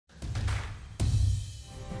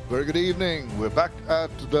Very good evening. We're back at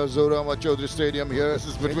the Zahur Chowdhury Stadium here. This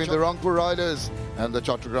is between the Rangpur Riders and the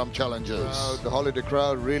Chattogram Challengers. The holiday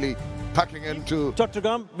crowd really packing into.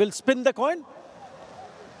 Chattogram will spin the coin.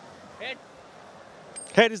 Head.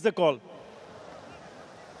 Head is the call.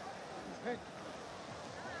 Head.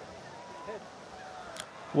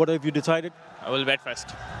 What have you decided? I will bet first.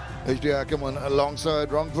 HD Ackerman alongside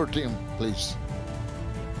Rangpur team, please.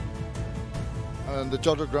 And the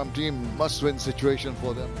Chattogram team must-win situation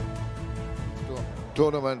for them.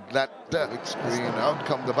 Tournament, that big screen, out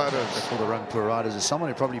come the batters. For the Rangpur Riders is someone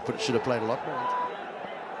who probably should have played a lot more.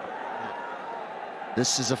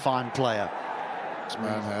 This is a fine player. This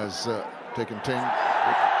man has taken ting.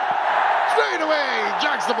 Straight away,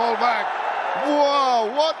 jacks the ball back.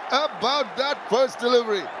 Wow, what about that first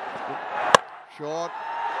delivery? Short,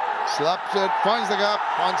 slaps it, finds the gap,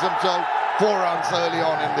 finds himself 4 runs early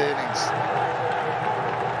on in the innings.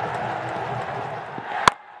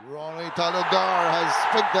 Rabbitholebd has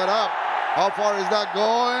picked that up. How far is that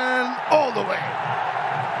going? All the way.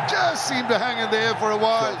 Just seemed to hang in the air for a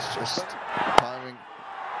while. Just timing.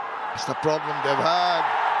 It's the problem they've had.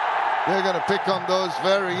 They're going to pick on those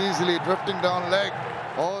very easily, drifting down leg.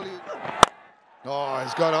 Oh,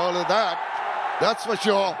 he's got all of that. That's for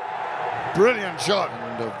sure. Brilliant shot.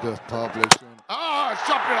 End of the power play soon.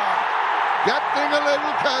 Chopped it out. Getting a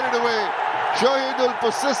little carried away. Shahidul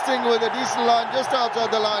persisting with a decent line just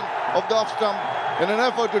outside the line of the off stump in an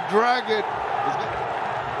effort to drag it.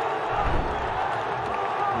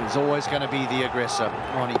 He's always going to be the aggressor,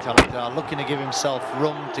 Rabbitholebd, looking to give himself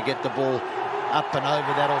room to get the ball up and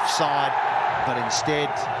over that offside, but instead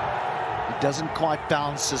it doesn't quite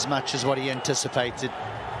bounce as much as what he anticipated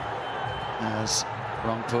as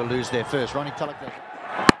Rangpur lose their first. Rabbitholebd.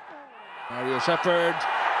 Mario Shepherd,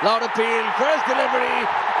 loud appeal, first delivery,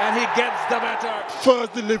 and he gets the batter.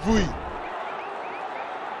 First delivery.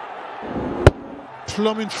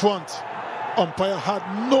 Plumb in front. Umpire had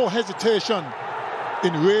no hesitation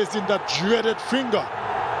in raising that dreaded finger.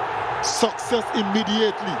 Success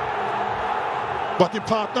immediately. Batting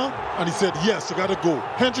partner, and he said, yes, I gotta go.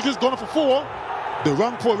 Hendrick is gone for 4. The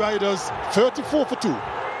Rangpur Riders, 34 for 2.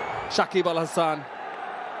 Shakib Al Hassan,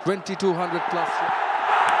 2200 plus.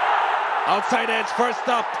 Outside edge, first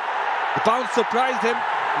up. The bounce surprised him.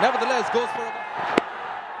 Nevertheless, goes for a...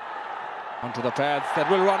 Onto the pads. That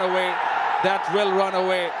will run away. That will run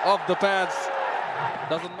away off the pads.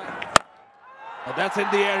 Doesn't matter. But that's in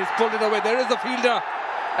the air. He's pulled it away. There is a fielder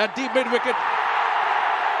at deep mid-wicket.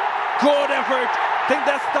 Good effort. Think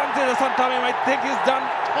that's done to the Santamim. I think he's done.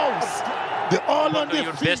 They're all on their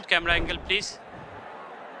your feet. best camera angle, please.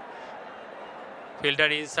 Fielder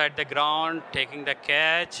inside the ground, taking the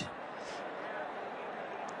catch.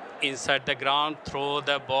 Inside the ground, throw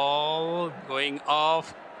the ball, going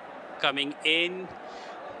off, coming in,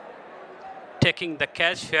 taking the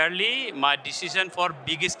catch fairly. My decision for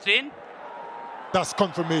big screen. That's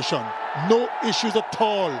confirmation. No issues at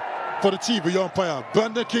all for the TV umpire.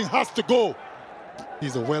 Brandon King has to go.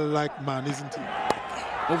 He's a well-liked man, isn't he?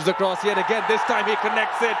 Moves across yet again. This time he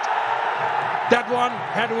connects it. That one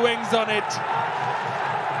had wings on it.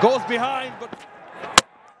 Goes behind, but...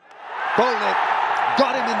 Bowled it.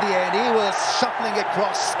 Got him in the end. He was shuffling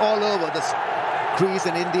across all over the crease,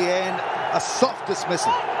 and in the end, a soft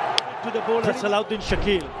dismissal. To the bowler, Salahuddin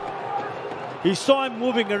Shakil. He saw him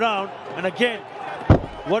moving around, and again,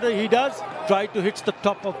 what he does, try to hit the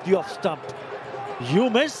top of the off stump. You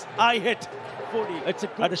miss, I hit. 40. It's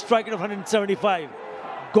at a strike rate of 175.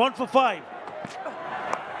 Gone for 5.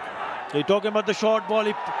 You're talking about the short ball.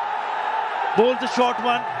 He bowled the short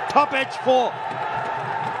one, top edge 4.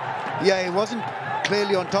 Yeah, he wasn't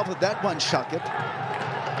clearly on top of that one, Shakib.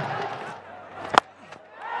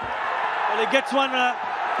 Well, he gets one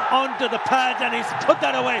onto the pads and he's put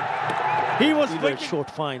that away. He was a short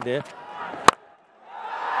fine there.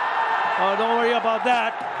 Oh, don't worry about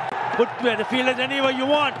that. Put the fielders anywhere you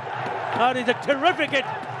want. That is a terrific hit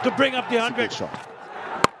to bring up the 100. Shot.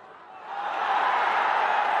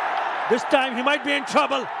 This time he might be in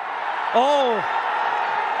trouble. Oh,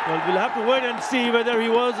 well, we'll have to wait and see whether he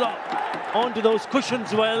was onto those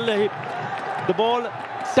cushions while the ball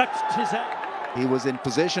touched his hand. He was in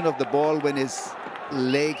possession of the ball when his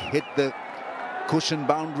leg hit the cushion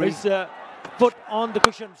boundary. His foot on the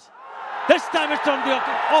cushions. This time it's on the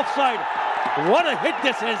offside. What a hit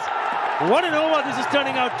this is. What an over this is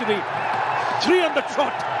turning out to be. 3 on the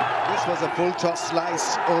trot. This was a full toss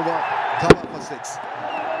slice over cover for 6.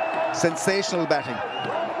 Sensational batting.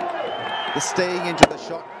 The staying into the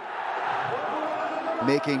shot.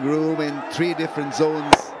 Making room in 3 different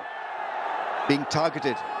zones. Being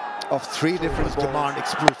targeted of 3 different balls. Demand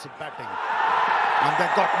explosive batting. and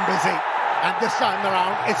they've gotten busy. And this time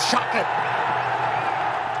around, it's Shakib.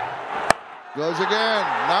 Goes again.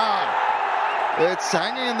 Now, it's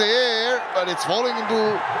hanging in the air, but it's falling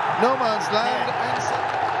into no man's land.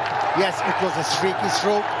 Yes, it was a streaky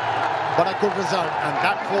stroke, but a good result. And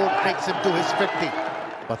that 4 takes him to his 50.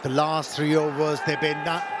 But the last 3 overs, they've been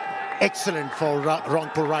excellent for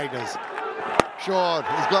Rangpur riders. Short,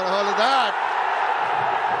 he's got a hold of that.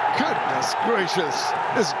 Goodness gracious,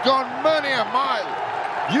 it's gone many a mile.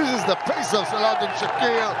 Uses the pace of Salahuddin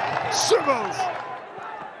Shakil, swivels.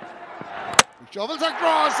 He shovels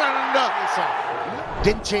across and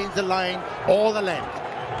didn't change the line or the length.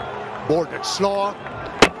 Bowled it slower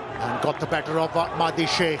and got the better of Mahdi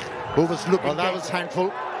Sheikh, who was looking. Well, that was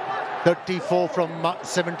handful. 34 from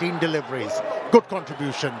 17 deliveries. Good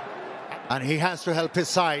contribution. And he has to help his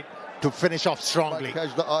side to finish off strongly. Might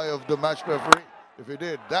catch the eye of the match referee. If he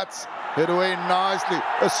did, that's hit away nicely.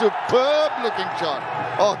 A superb looking shot.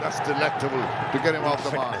 Oh, that's delectable to get him off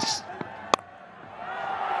the mark.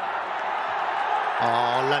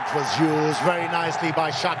 Oh, length was used very nicely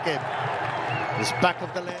by Shakib. His back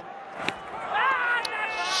of the leg.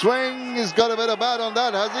 Swing, he's got a bit of bat on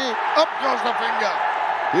that, has he? Up goes the finger.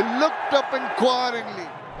 He looked up inquiringly.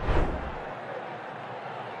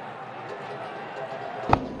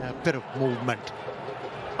 A bit of movement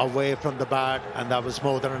away from the bat, and that was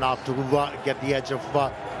more than enough to get the edge of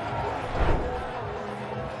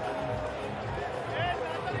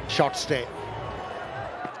short stay.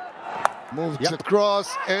 Moves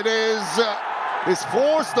across. It is. He's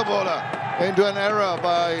forced the bowler into an error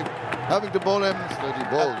by having to bowl him 30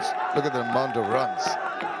 balls. Look at the amount of runs.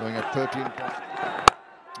 Going at 13 points.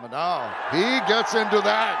 And now he gets into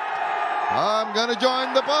that. I'm going to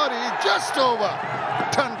join the party. Just over.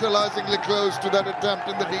 Tantalizingly close to that attempt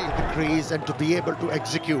in the deep. The crease, and to be able to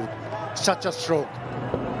execute such a stroke,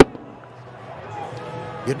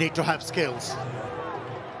 you need to have skills.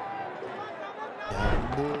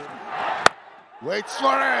 Waits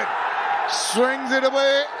for it. Swings it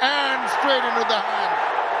away and straight into the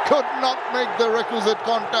hand. Could not make the requisite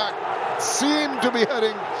contact. Seemed to be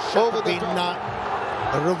heading over the top.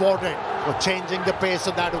 Rewarded for changing the pace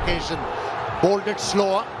on that occasion. Bowled it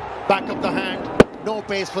slower, back of the hand. No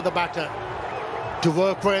pace for the batter to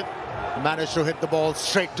work with. Managed to hit the ball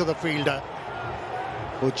straight to the fielder,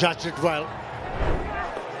 who judged it well.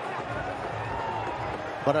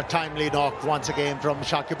 But a timely knock once again from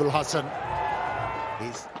Shakib Al Hasan.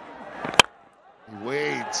 He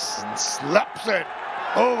waits and slaps it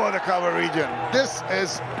over the cover region. This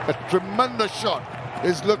is a tremendous shot.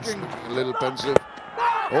 He's looking a little pensive.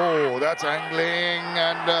 Oh, that's angling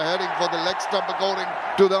and heading for the leg stump according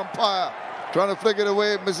to the umpire. Trying to flick it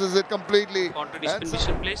away, misses it completely. On to the spin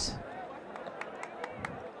mission, please.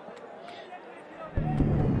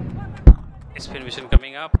 Spin mission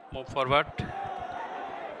coming up. Move forward.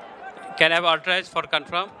 Can I have authorized for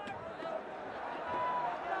confirm?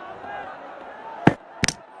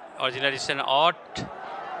 Original decision out.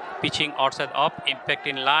 Pitching outside up. Impact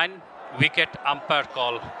in line. Wicket umpire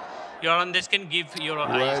call. You're on this, can give your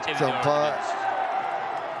umpire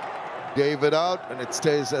gave it out, and it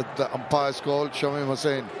stays at the umpire's call. Shamim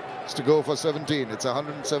Hussain is to go for 17. It's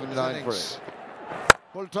 179 for it.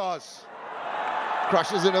 Full toss.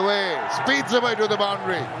 Crushes it away. Speeds away to the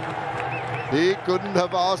boundary. He couldn't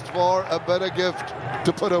have asked for a better gift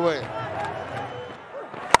to put away.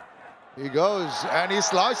 He goes and he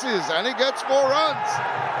slices and he gets 4 runs.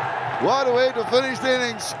 What a way to finish the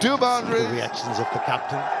innings. 2 boundaries. The reactions of the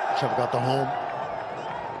captain, which have got the home.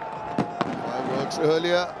 Fireworks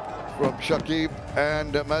earlier from Shakib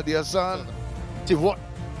and Mahdi Hassan. See, what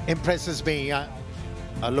impresses me,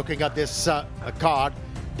 looking at this card,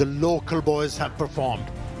 the local boys have performed.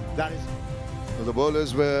 That is. Well, the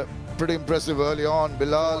bowlers were pretty impressive early on.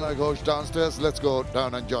 Bilal and Ghosh downstairs. Let's go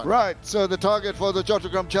down and join. Right, so the target for the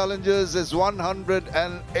Chattogram challenges is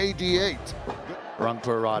 188.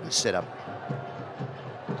 Rangpur riders set up.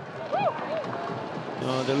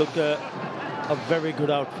 They look a very good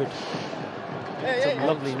outfit. Some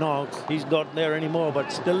lovely knocks. He's not there anymore,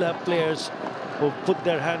 but still have players who put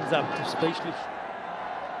their hands up, especially.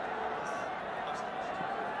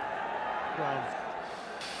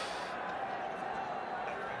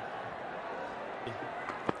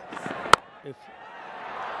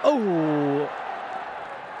 Oh,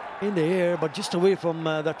 in the air, but just away from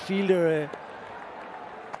that fielder.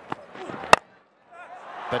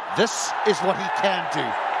 But this is what he can do.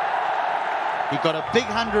 He got a big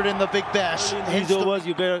 100 in the big bash. In these overs,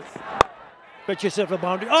 you better bet yourself a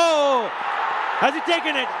boundary. Oh, has he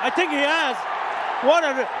taken it? I think he has. What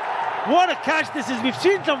a What a catch this is. We've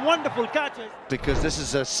seen some wonderful catches. Because this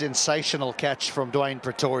is a sensational catch from Dwayne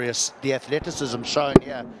Pretorius. The athleticism shown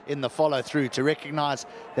here in the follow-through to recognise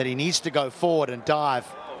that he needs to go forward and dive.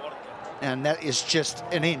 And that is just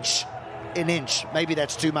an inch. An inch. Maybe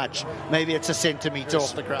that's too much. Maybe it's a centimetre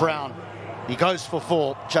off the ground. Brown. He goes for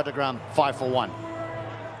 4. Chattogram 5 for 1.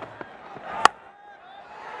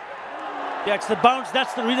 Yeah, it's the bounce.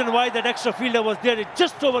 That's the reason why that extra fielder was there. It's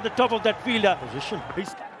just over the top of that fielder. Position.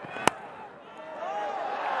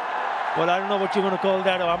 Well, I don't know what you're going to call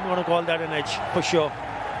that. I'm going to call that an edge for sure.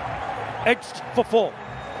 Edged for 4.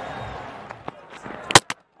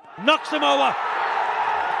 Knocks him over.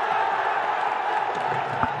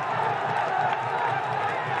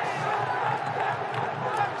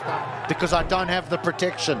 Because I don't have the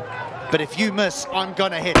protection. But if you miss, I'm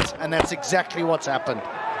going to hit. And that's exactly what's happened.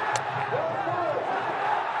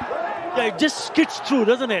 Yeah, it just skids through,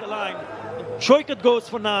 doesn't it? Line. Shoikat goes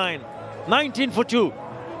for 9. 19 for 2.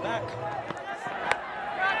 Back.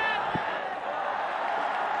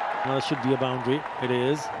 Well, it should be a boundary. It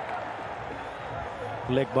is.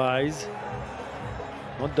 Leg buys.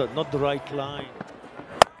 Not the right line.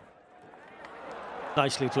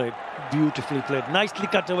 Nicely played. Beautifully played. Nicely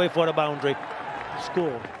cut away for a boundary.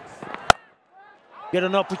 Score. Get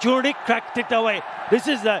an opportunity, cracked it away. This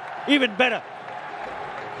is even better.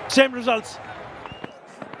 Same results.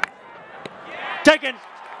 Taken.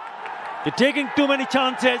 You're taking too many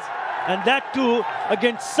chances, and that too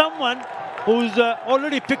against someone who's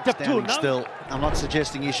already picked up 2. Now, still, I'm not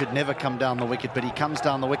suggesting he should never come down the wicket, but he comes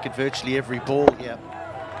down the wicket virtually every ball here.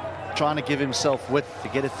 Trying to give himself width to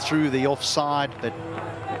get it through the offside, but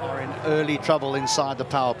are in early trouble inside the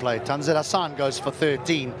power play. Tanzir Hassan goes for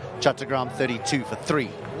 13, Chattogram 32 for 3.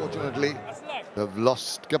 Fortunately, they've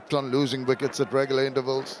kept on losing wickets at regular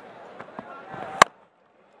intervals.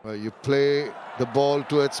 Where you play the ball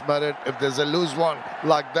to its merit. If there's a loose one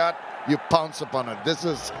like that, you pounce upon it. This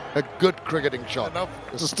is a good cricketing shot.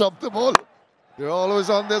 Enough to stop the ball. You're always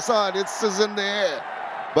on their side. It's in the air.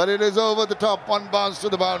 But it is over the top. 1 bounce to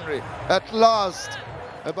the boundary. At last.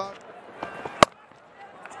 They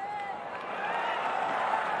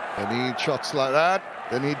need shots like that.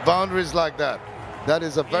 They need boundaries like that. That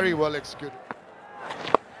is a very well executed.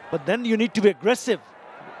 but then you need to be aggressive.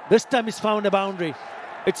 This time he's found a boundary.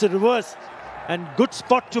 It's a reverse and good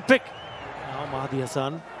spot to pick. Now Mahdi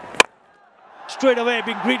Hassan straight away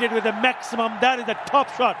being greeted with a maximum. That is the top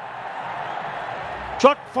shot.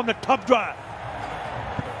 Shot from the top drawer.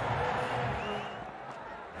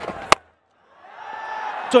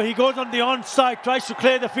 So he goes on the onside, tries to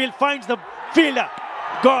clear the field, finds the fielder.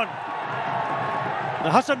 Gone.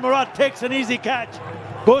 And Hassan Murad takes an easy catch.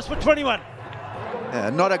 Goes for 21.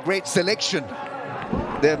 Not a great selection.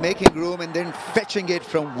 They're making room and then fetching it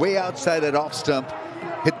from way outside that off stump.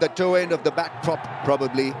 Hit the toe end of the back prop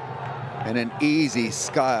probably. And an easy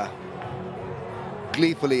Skyer.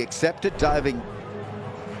 Gleefully accepted, diving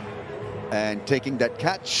and taking that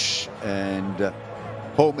catch. And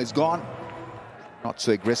home is gone. Not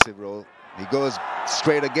so aggressive roll. He goes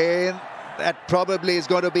straight again. That probably is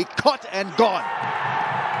going to be caught and gone.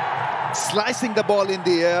 Slicing the ball in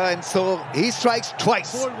the air, and so he strikes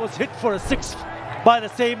twice. Ball was hit for a 6 by the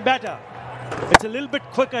same batter. It's a little bit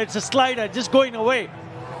quicker. It's a slider, just going away.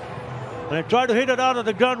 And I try to hit it out of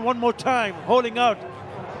the ground one more time, holding out.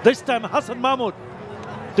 This time Hassan Mahmood.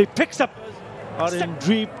 So he picks up. Are in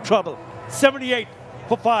deep trouble. 78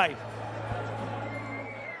 for 5.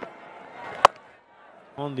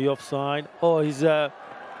 On the offside. Oh, he's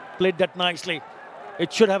played that nicely.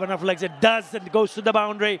 It should have enough legs. It does, and goes to the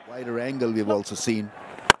boundary. Wider angle we've also seen.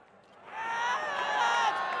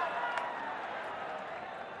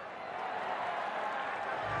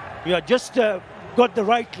 Yeah, just got the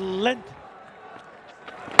right length.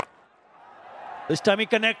 This time he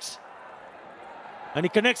connects. And he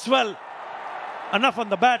connects well. Enough on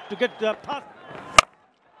the bat to get the pass.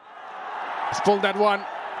 He's pulled that one.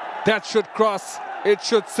 That should cross. It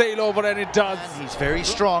should sail over, and it does. And he's very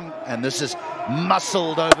strong, and this is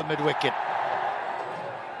muscled over mid-wicket.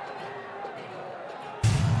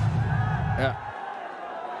 Yeah.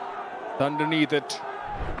 Underneath it.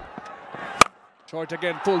 Short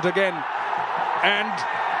again, pulled again. And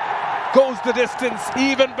goes the distance,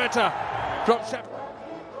 even better from Shep.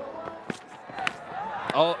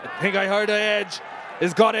 Oh, I think I heard an edge.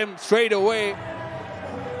 It's got him straight away.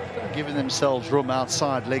 Giving themselves room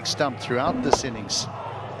outside leg stump throughout this innings.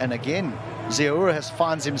 And again, Zahur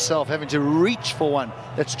finds himself having to reach for one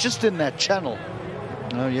that's just in that channel.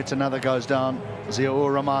 Oh, yet another goes down.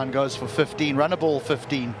 Zahur Rahman goes for 15, run a ball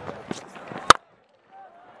 15.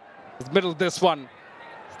 It's middle this one.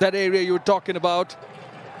 It's that area you were talking about.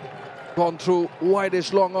 Gone through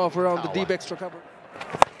wide-ish long off around the deep extra cover.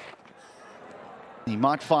 He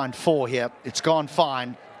might find 4 here. It's gone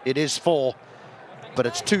fine. It is 4, but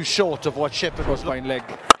it's too short of what Shepherd was. Fine leg.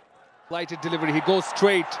 Lighted delivery. He goes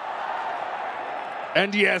straight.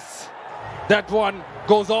 And yes, that one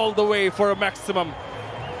goes all the way for a maximum.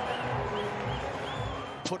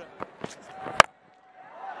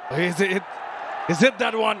 Is it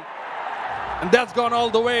that one? And that's gone all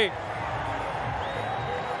the way.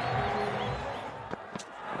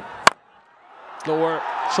 Slower,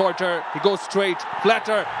 shorter, he goes straight,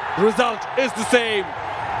 flatter. The result is the same.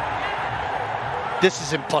 This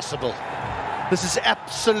is impossible. This is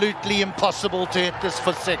absolutely impossible to hit this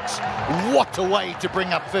for 6. What a way to bring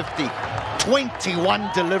up 50. 21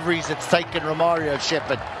 deliveries it's taken Romario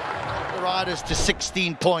Shepherd. The Riders to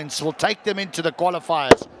 16 points will take them into the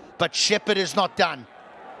qualifiers, but Shepherd is not done.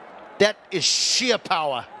 That is sheer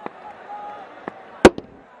power.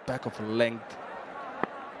 Back of length,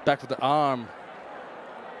 back of the arm.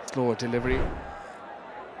 Slower delivery.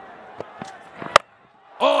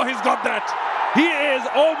 Oh, he's got that. He is,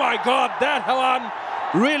 oh my God, that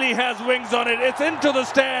one really has wings on it. It's into the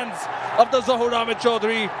stands of the Zahur Ahmed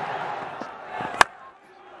Chowdhury.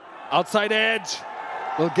 Outside edge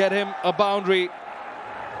will get him a boundary.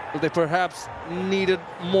 But they perhaps needed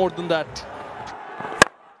more than that.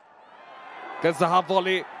 Gets the half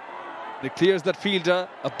volley. He clears that fielder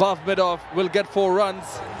above mid-off. Will get 4 runs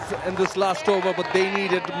in this last over, but they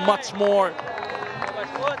needed much more.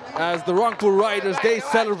 As the Rangpur Riders, they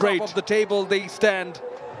celebrate. Off the table, they stand.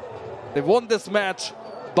 They won this match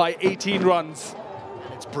by 18 runs.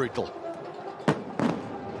 It's brutal.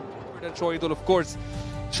 And Chowdhury, of course,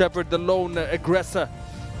 Shepherd, the lone aggressor,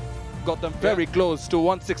 got them very close to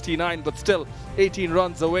 169, but still 18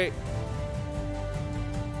 runs away.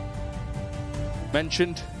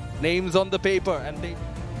 Mentioned names on the paper, and they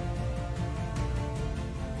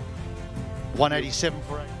 187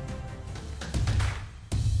 for 8.